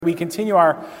We continue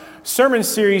our sermon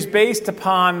series based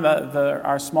upon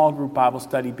our small group Bible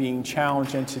study being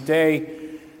challenged, and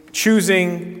today,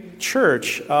 choosing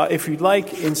church. If you'd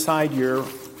like, inside your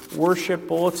worship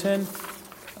bulletin,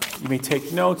 you may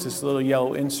take notes. This little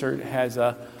yellow insert has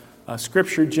a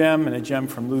scripture gem and a gem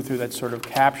from Luther that sort of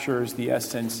captures the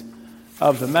essence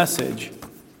of the message.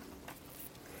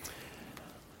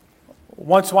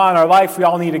 Once in a while in our life, we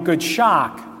all need a good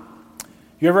shock.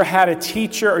 You ever had a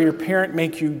teacher or your parent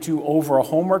make you do over a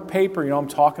homework paper? You know what I'm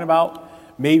talking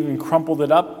about? Maybe even crumpled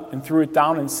it up and threw it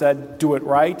down and said, do it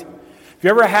right. Have you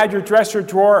ever had your dresser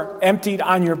drawer emptied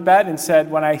on your bed and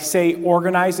said, when I say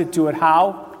organize it, do it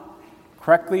how?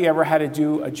 Correctly? You ever had to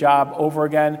do a job over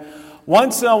again?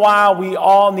 Once in a while, we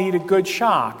all need a good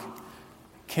shock.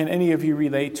 Can any of you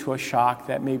relate to a shock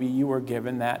that maybe you were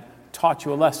given that taught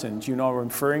you a lesson? Do you know what I'm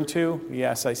referring to?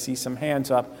 Yes, I see some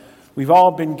hands up. We've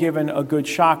all been given a good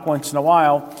shock once in a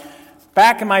while.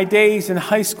 Back in my days in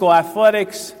high school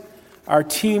athletics, our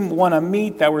team won a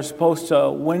meet that we're supposed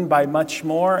to win by much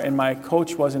more, and my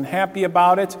coach wasn't happy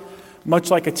about it.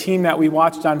 Much like a team that we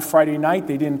watched on Friday night,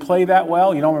 they didn't play that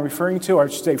well. You know what I'm referring to? Or I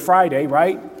should say Friday,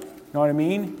 right? You know what I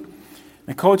mean?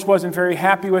 The coach wasn't very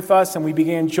happy with us, and we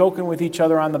began joking with each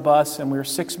other on the bus, and we were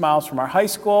 6 miles from our high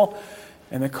school,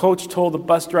 and the coach told the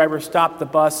bus driver, stop the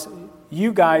bus.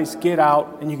 You guys get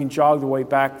out and you can jog the way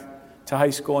back to high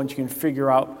school and you can figure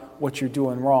out what you're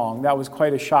doing wrong. That was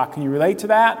quite a shock. Can you relate to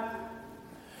that?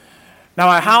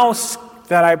 Now, a house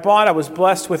that I bought, I was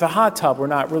blessed with a hot tub. We're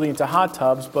not really into hot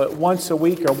tubs, but once a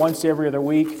week or once every other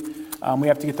week, we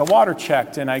have to get the water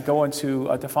checked. And I go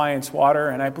into Defiance Water,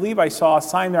 and I believe I saw a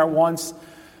sign there once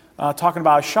talking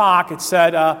about a shock. It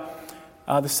said,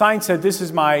 the sign said, This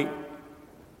is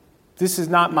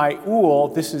not my ool,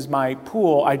 this is my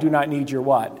pool. I do not need your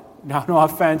what? Now, no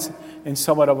offense, in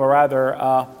somewhat of a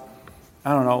rather,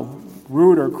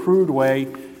 rude or crude way.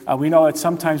 We know that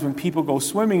sometimes when people go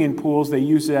swimming in pools, they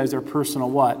use it as their personal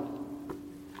what?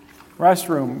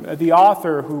 Restroom. The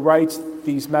author who writes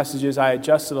these messages, I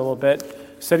adjusted a little bit,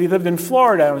 said he lived in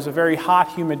Florida. And it was a very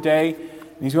hot, humid day,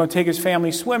 and he's going to take his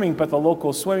family swimming, but the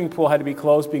local swimming pool had to be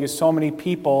closed because so many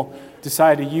people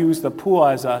decided to use the pool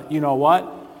as a, you know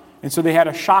what? And so they had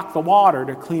to shock the water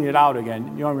to clean it out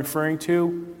again. You know what I'm referring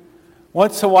to?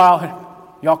 Once in a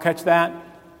while, y'all catch that?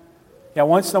 Yeah,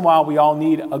 once in a while we all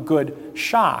need a good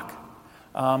shock.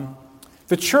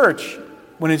 The church,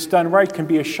 when it's done right, can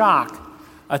be a shock.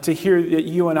 To hear that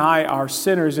you and I are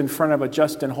sinners in front of a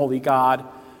just and holy God,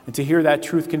 and to hear that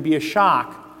truth can be a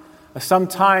shock.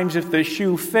 Sometimes if the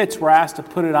shoe fits, we're asked to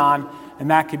put it on, and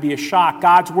that can be a shock.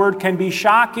 God's word can be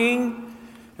shocking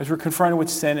as we're confronted with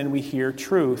sin and we hear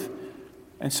truth.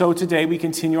 And so today we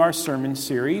continue our sermon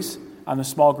series on the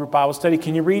small group Bible study.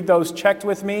 Can you read those checked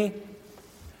with me?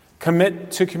 Commit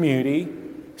to community,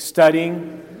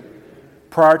 studying,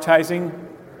 prioritizing,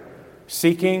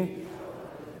 seeking,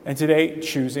 and today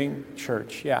choosing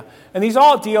church. Yeah. And these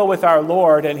all deal with our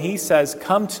Lord, and he says,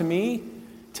 come to me,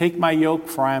 take my yoke,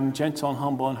 for I am gentle and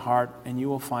humble in heart, and you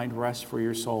will find rest for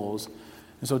your souls.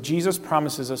 And so Jesus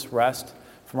promises us rest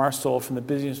from our soul, from the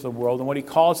busyness of the world. And what he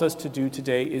calls us to do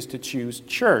today is to choose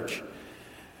church.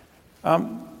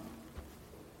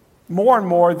 More and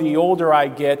more, the older I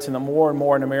get, and the more and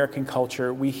more in American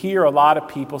culture, we hear a lot of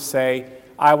people say,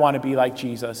 I want to be like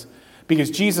Jesus.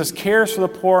 Because Jesus cares for the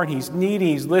poor, and he's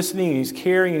needy, he's listening, and he's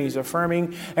caring, and he's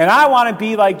affirming. And I want to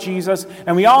be like Jesus,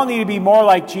 and we all need to be more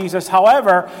like Jesus.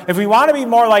 However, if we want to be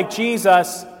more like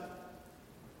Jesus,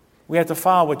 we have to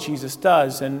follow what Jesus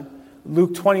does. And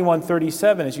Luke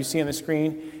 21:37, as you see on the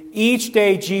screen, each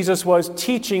day Jesus was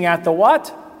teaching at the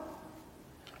what?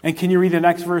 And can you read the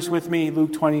next verse with me?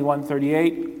 Luke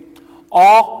 21:38.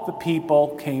 All the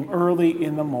people came early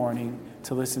in the morning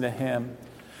to listen to him.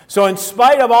 So in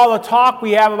spite of all the talk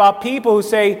we have about people who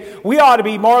say we ought to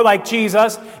be more like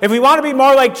Jesus, if we want to be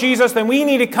more like Jesus, then we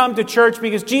need to come to church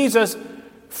because Jesus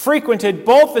frequented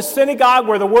both the synagogue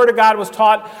where the Word of God was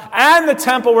taught and the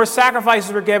temple where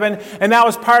sacrifices were given, and that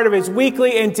was part of his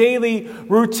weekly and daily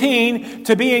routine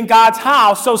to be in God's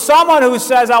house. So someone who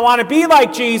says, I want to be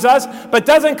like Jesus, but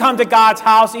doesn't come to God's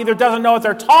house, either doesn't know what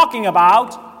they're talking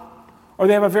about, or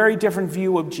they have a very different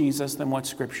view of Jesus than what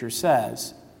Scripture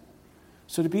says.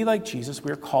 So to be like Jesus, we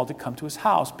are called to come to his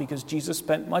house because Jesus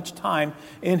spent much time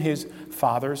in his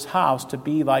Father's house to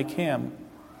be like him.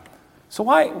 So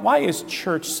why is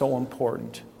church so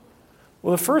important?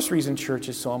 Well, the first reason church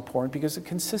is so important because of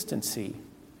consistency.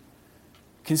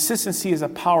 Consistency is a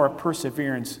power of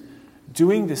perseverance.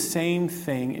 Doing the same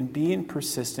thing and being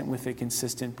persistent with it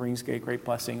consistent brings great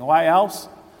blessing. Why else?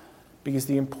 Because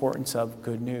the importance of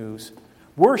good news.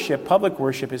 Worship, public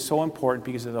worship, is so important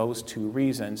because of those two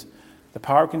reasons: the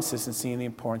power of consistency and the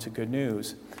importance of good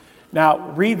news.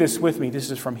 Now, read this with me.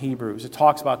 This is from Hebrews. It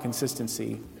talks about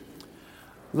consistency.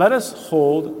 Let us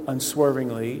hold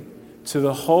unswervingly to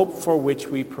the hope for which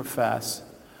we profess,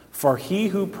 for he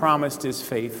who promised is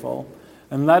faithful.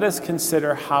 And let us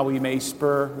consider how we may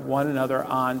spur one another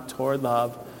on toward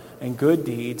love and good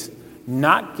deeds,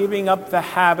 not giving up the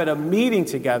habit of meeting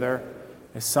together,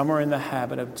 as some are in the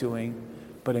habit of doing,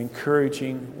 but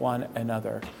encouraging one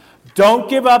another. Don't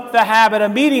give up the habit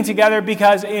of meeting together,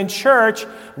 because in church,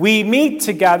 we meet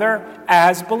together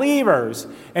as believers.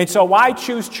 And so why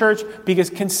choose church? Because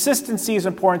consistency is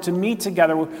important, to meet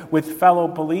together with fellow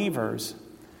believers.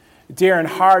 Darren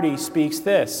Hardy speaks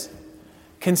this: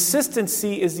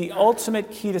 consistency is the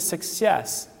ultimate key to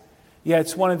success, yet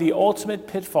it's one of the ultimate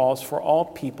pitfalls for all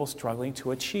people struggling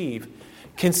to achieve.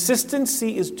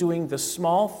 Consistency is doing the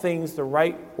small things the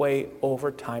right way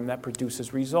over time that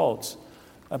produces results.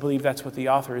 I believe that's what the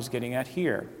author is getting at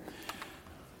here.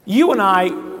 You and I,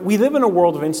 we live in a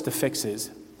world of insta-fixes.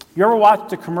 You ever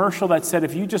watched a commercial that said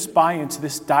if you just buy into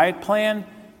this diet plan,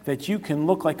 that you can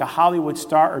look like a Hollywood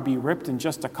star or be ripped in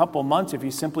just a couple months if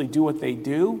you simply do what they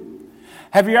do?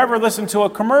 Have you ever listened to a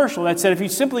commercial that said if you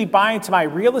simply buy into my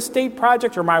real estate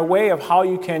project or my way of how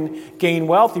you can gain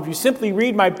wealth, if you simply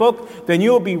read my book, then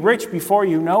you'll be rich before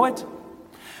you know it?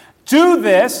 Do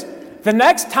this. The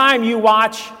next time you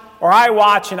watch or I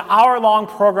watch an hour-long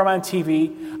program on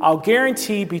TV, I'll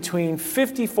guarantee between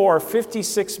 54 or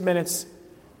 56 minutes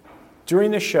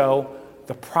during the show,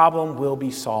 the problem will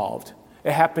be solved.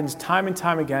 It happens time and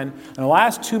time again. In the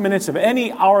last 2 minutes of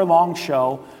any hour-long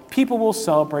show, people will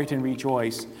celebrate and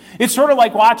rejoice. It's sort of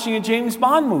like watching a James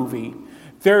Bond movie.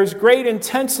 There's great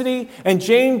intensity, and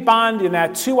James Bond in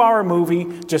that 2-hour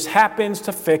movie just happens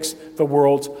to fix the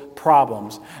world's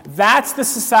problems. That's the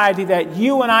society that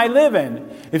you and I live in.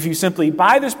 If you simply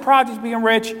buy this project to become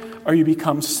rich, or you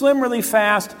become slim really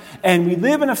fast, and we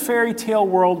live in a fairy tale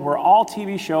world where all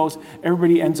TV shows,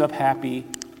 everybody ends up happy,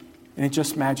 and it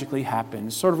just magically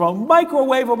happens. Sort of a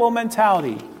microwavable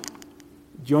mentality.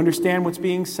 Do you understand what's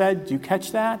being said? Do you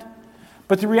catch that?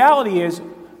 But the reality is,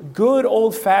 good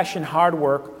old-fashioned hard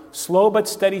work, slow but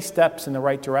steady steps in the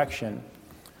right direction.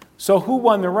 So who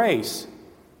won the race?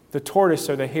 The tortoise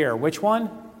or the hare? Which one?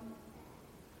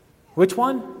 Which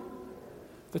one?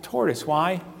 The tortoise.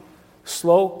 Why?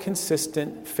 Slow,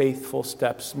 consistent, faithful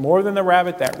steps. More than the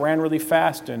rabbit that ran really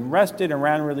fast and rested and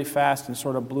ran really fast and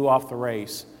sort of blew off the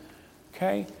race.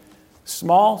 Okay?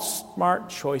 Small, smart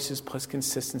choices plus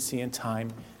consistency and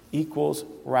time equals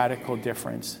radical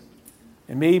difference.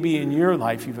 And maybe in your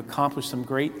life you've accomplished some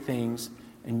great things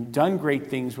and done great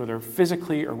things, whether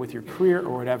physically or with your career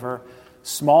or whatever.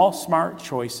 Small, smart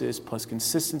choices plus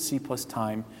consistency plus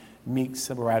time makes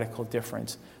a radical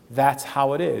difference. That's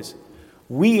how it is.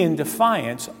 We in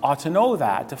Defiance ought to know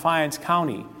that, Defiance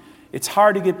County. It's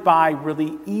hard to get by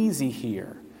really easy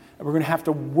here. We're going to have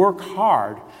to work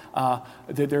hard.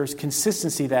 There's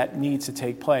consistency that needs to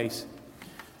take place.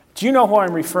 Do you know who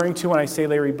I'm referring to when I say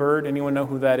Larry Bird? Anyone know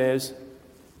who that is?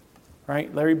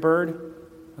 Right? Larry Bird,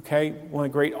 okay, one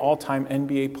of the great all-time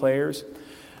NBA players.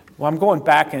 Well, I'm going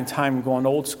back in time, I'm going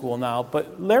old school now,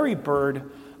 but Larry Bird,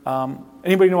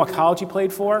 anybody know what college he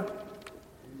played for?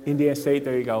 Indiana State,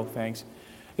 there you go, thanks.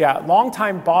 Yeah,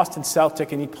 longtime Boston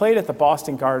Celtic, and he played at the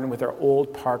Boston Garden with their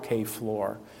old parquet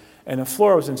floor. And the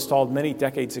floor was installed many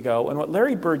decades ago, and what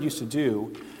Larry Bird used to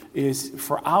do is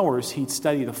for hours he'd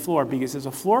study the floor, because as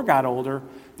the floor got older,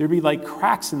 there'd be like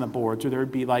cracks in the boards, or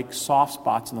there'd be like soft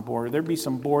spots in the board, or there'd be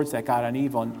some boards that got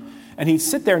uneven. And he'd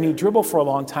sit there and he'd dribble for a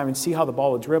long time and see how the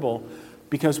ball would dribble,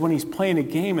 because when he's playing a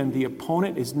game and the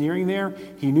opponent is nearing there,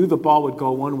 he knew the ball would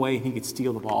go one way and he could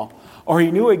steal the ball. Or he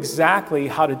knew exactly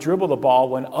how to dribble the ball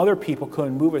when other people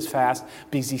couldn't move as fast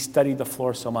because he studied the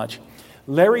floor so much.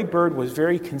 Larry Bird was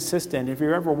very consistent. If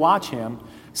you ever watch him,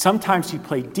 sometimes he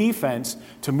played defense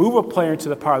to move a player into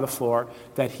the part of the floor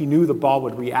that he knew the ball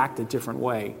would react a different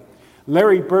way.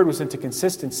 Larry Bird was into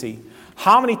consistency.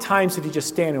 How many times did he just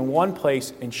stand in one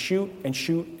place and shoot and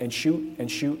shoot and shoot and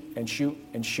shoot and shoot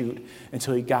and shoot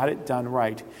until he got it done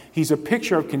right? He's a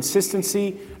picture of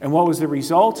consistency, and what was the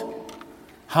result?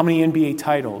 How many NBA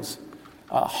titles?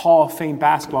 A Hall of Fame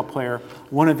basketball player,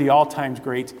 one of the all-time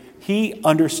greats. He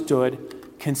understood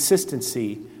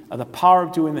consistency, the power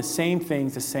of doing the same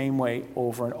things the same way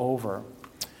over and over.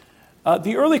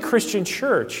 The early Christian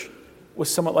church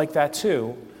was somewhat like that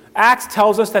too. Acts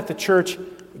tells us that the church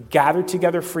gathered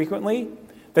together frequently,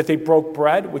 that they broke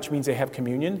bread, which means they have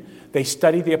communion. They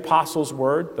studied the apostles'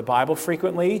 word, the Bible,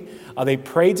 frequently. They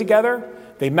prayed together.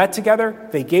 They met together.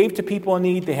 They gave to people in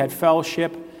need. They had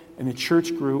fellowship. and the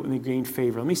church grew and they gained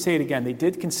favor. Let me say it again. They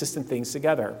did consistent things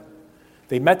together.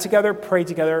 They met together, prayed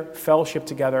together, fellowshiped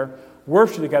together,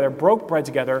 worshiped together, broke bread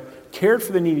together, cared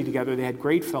for the needy together. They had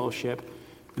great fellowship,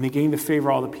 and they gained the favor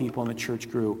of all the people, and the church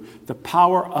grew. The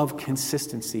power of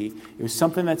consistency. It was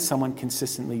something that someone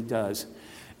consistently does.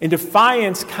 In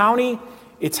Defiance County,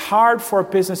 it's hard for a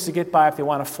business to get by if they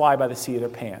want to fly by the seat of their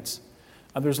pants.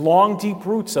 There's long, deep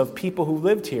roots of people who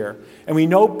lived here, and we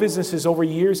know businesses over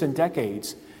years and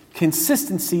decades.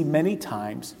 Consistency many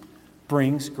times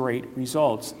brings great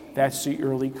results. That's the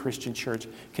early Christian church,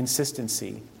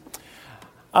 consistency.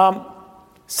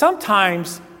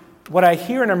 Sometimes what I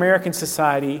hear in American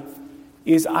society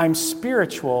is I'm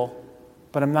spiritual,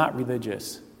 but I'm not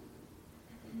religious.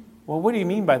 Well, what do you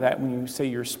mean by that when you say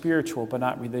you're spiritual but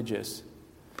not religious?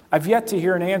 I've yet to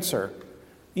hear an answer.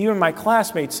 Even my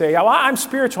classmates say, oh, I'm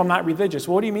spiritual, I'm not religious.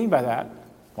 Well, what do you mean by that?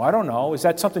 Well, I don't know. Is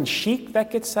that something chic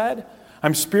that gets said?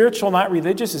 I'm spiritual, not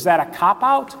religious. Is that a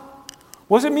cop-out?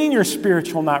 What does it mean you're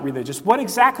spiritual, not religious? What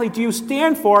exactly do you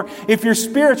stand for if you're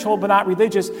spiritual but not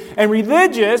religious? And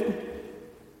religious,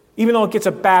 even though it gets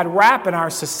a bad rap in our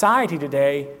society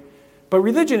today, but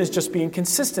religion is just being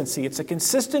consistency. It's a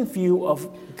consistent view of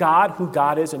God, who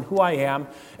God is, and who I am,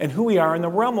 and who we are in the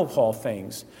realm of all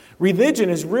things. Religion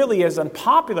is really as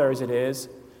unpopular as it is,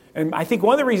 and I think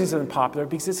one of the reasons it's unpopular is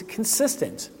because it's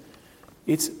consistent.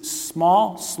 It's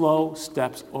small, slow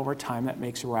steps over time that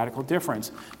makes a radical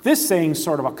difference. This saying is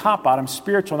sort of a cop-out. I'm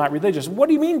spiritual, not religious. What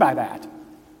do you mean by that?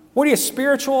 What are you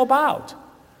spiritual about?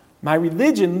 My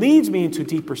religion leads me into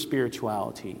deeper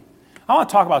spirituality. I want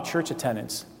to talk about church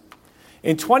attendance.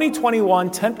 In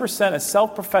 2021, 10% of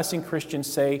self-professing Christians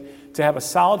say to have a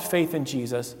solid faith in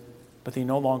Jesus, but they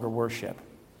no longer worship.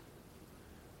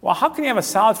 Well, how can you have a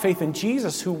solid faith in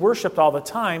Jesus who worshiped all the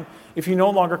time if you no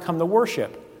longer come to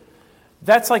worship?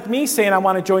 That's like me saying I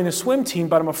want to join the swim team,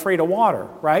 but I'm afraid of water,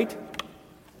 right?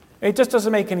 It just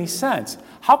doesn't make any sense.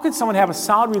 How can someone have a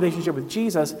solid relationship with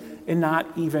Jesus and not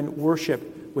even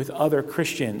worship with other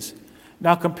Christians?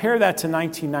 Now compare that to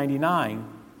 1999.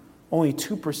 Only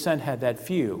 2% had that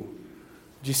view.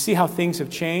 Do you see how things have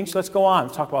changed? Let's go on.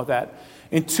 Let's talk about that.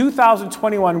 In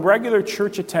 2021, regular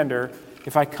church attender,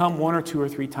 if I come 1 or 2 or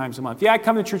 3 times a month. Yeah, I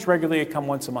come to church regularly, I come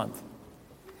once a month.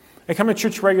 I come to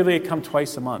church regularly, I come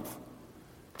twice a month.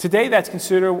 Today, that's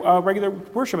considered a regular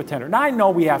worship attender. Now, I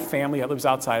know we have family that lives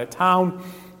outside of town.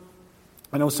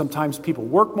 I know sometimes people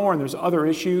work more and there's other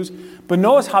issues. But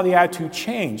notice how the attitude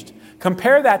changed.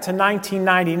 Compare that to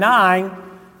 1999,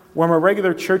 where I'm a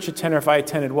regular church attender if I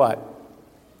attended what?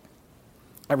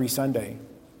 Every Sunday.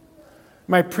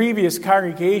 My previous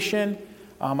congregation,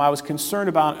 I was concerned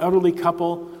about an elderly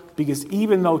couple because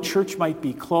even though church might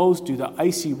be closed due to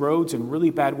icy roads and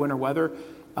really bad winter weather,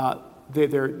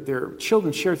 their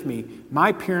children shared with me,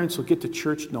 my parents will get to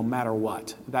church no matter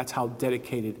what. That's how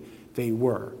dedicated they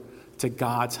were to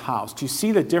God's house. Do you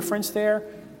see the difference there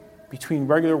between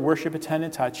regular worship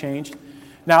attendance, how it changed?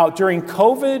 Now, during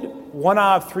COVID, 1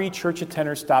 out of 3 church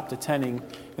attenders stopped attending,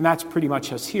 and that's pretty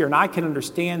much us here. And I can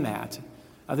understand that.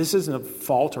 This isn't a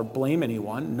fault or blame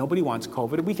anyone. Nobody wants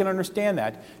COVID. We can understand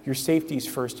that. Your safety is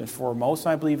first and foremost,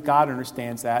 and I believe God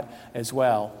understands that as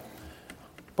well.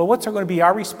 But what's going to be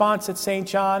our response at St.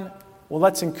 John? Well,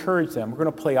 let's encourage them. We're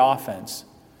going to play offense.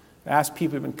 Ask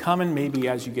people who've been coming, maybe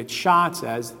as you get shots,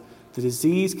 as the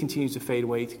disease continues to fade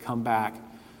away, to come back.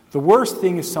 The worst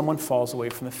thing is someone falls away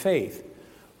from the faith.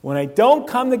 When I don't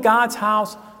come to God's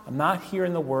house, I'm not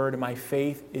hearing the word, and my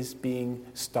faith is being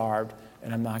starved,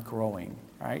 and I'm not growing,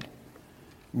 right?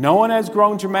 No one has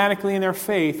grown dramatically in their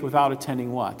faith without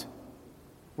attending what?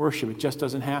 Worship. It just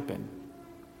doesn't happen.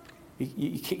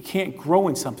 You can't grow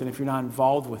in something if you're not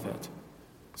involved with it.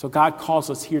 So God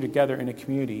calls us here together in a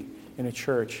community, in a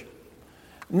church.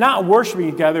 Not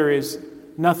worshiping together is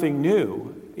nothing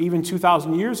new. Even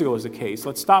 2,000 years ago was the case.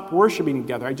 Let's stop worshiping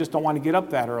together. I just don't want to get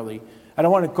up that early. I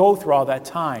don't want to go through all that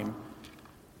time.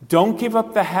 Don't give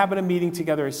up the habit of meeting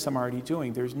together as some are already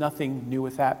doing. There's nothing new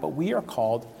with that, but we are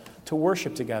called to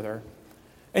worship together.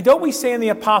 And don't we say in the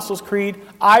Apostles' Creed,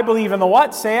 I believe in the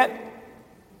what? Say it.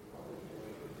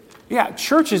 Yeah,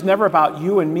 church is never about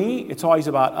you and me. It's always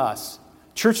about us.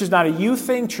 Church is not a you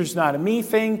thing. Church is not a me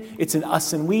thing. It's an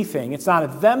us and we thing. It's not a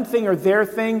them thing or their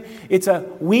thing. It's a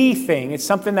we thing. It's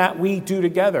something that we do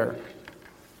together.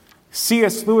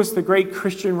 C.S. Lewis, the great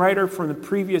Christian writer from the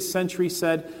previous century,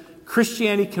 said,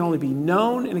 Christianity can only be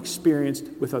known and experienced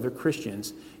with other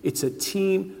Christians. It's a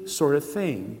team sort of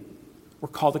thing. We're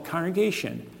called a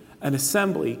congregation, an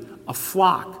assembly, a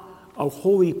flock, a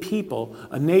holy people,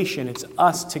 a nation. It's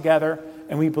us together,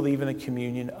 and we believe in the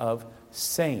communion of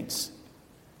saints.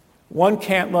 One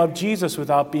can't love Jesus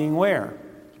without being where?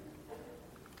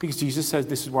 Because Jesus says,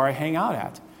 this is where I hang out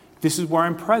at. This is where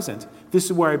I'm present. This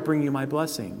is where I bring you my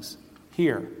blessings.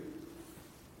 Here.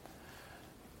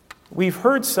 We've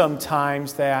heard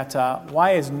sometimes that,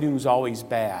 why is news always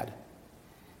bad?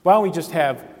 Why don't we just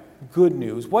have good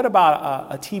news? What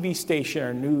about a TV station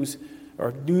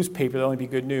or newspaper that only be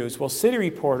good news? Well, City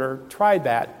Reporter tried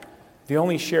that. They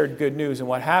only shared good news. And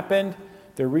what happened?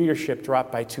 Their readership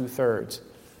dropped by 2/3.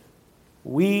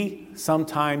 We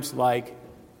sometimes like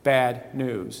bad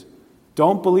news.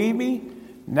 Don't believe me?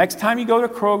 Next time you go to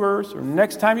Kroger's, or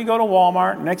next time you go to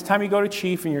Walmart, next time you go to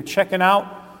Chief and you're checking out,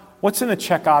 what's in the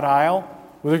checkout aisle?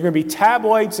 Well, there's going to be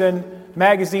tabloids and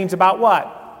magazines about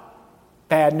what?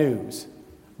 Bad news.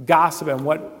 Gossip and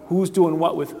who's doing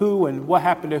what with who and what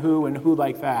happened to who and who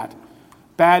like that.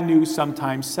 Bad news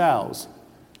sometimes sells.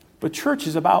 But church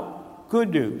is about good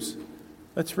news.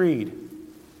 Let's read.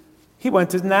 He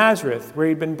went to Nazareth, where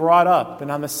he'd been brought up,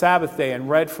 and on the Sabbath day and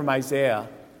read from Isaiah.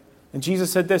 And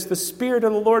Jesus said this, "The Spirit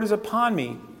of the Lord is upon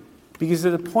me, because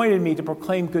it appointed me to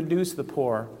proclaim good news to the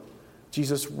poor."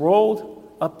 Jesus rolled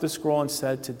up the scroll and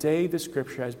said, "Today the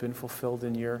scripture has been fulfilled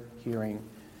in your hearing."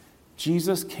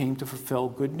 Jesus came to fulfill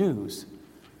good news,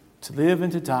 to live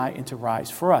and to die and to rise.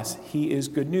 For us, he is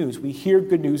good news. We hear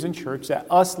good news in church that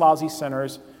us lousy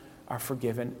sinners are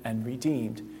forgiven and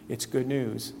redeemed. It's good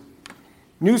news.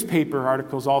 Newspaper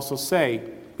articles also say,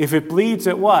 if it bleeds,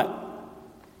 it what?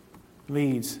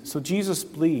 Leads. So Jesus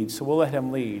bleeds, so we'll let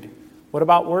him lead. What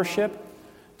about worship?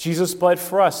 Jesus bled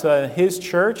for us, so that in his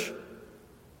church,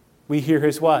 we hear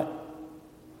his what?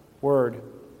 Word.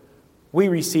 We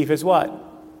receive his what?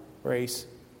 Grace.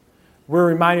 We're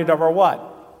reminded of our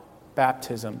what?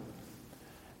 Baptism.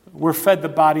 We're fed the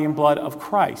body and blood of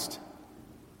Christ.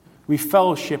 We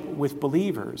fellowship with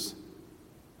believers.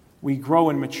 We grow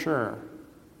and mature.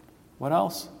 What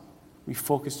else? We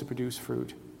focus to produce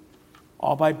fruit.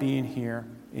 All by being here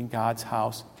in God's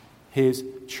house, his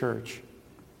church,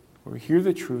 where we hear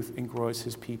the truth and grow as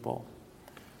his people.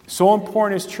 So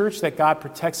important is church that God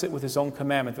protects it with his own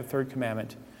commandment, the third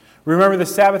commandment. Remember the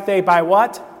Sabbath day by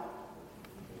what?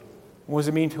 What does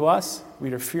it mean to us? We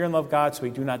are to fear and love God, so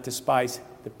we do not despise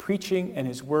the preaching and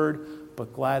his word,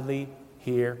 but gladly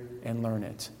hear and learn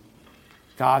it.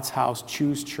 God's house,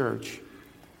 choose church.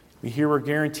 We hear we're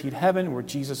guaranteed heaven, where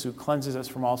Jesus, who cleanses us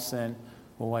from all sin,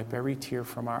 will wipe every tear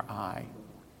from our eye.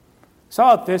 So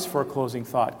how about this for a closing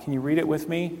thought? Can you read it with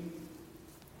me?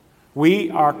 We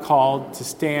are called to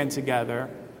stand together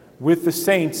with the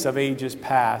saints of ages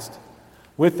past,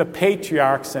 with the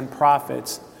patriarchs and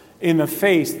prophets, in the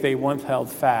faith they once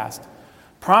held fast.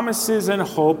 Promises and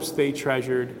hopes they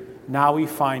treasured, now we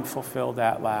find fulfilled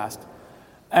at last.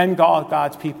 And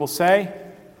God's people say,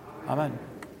 Amen.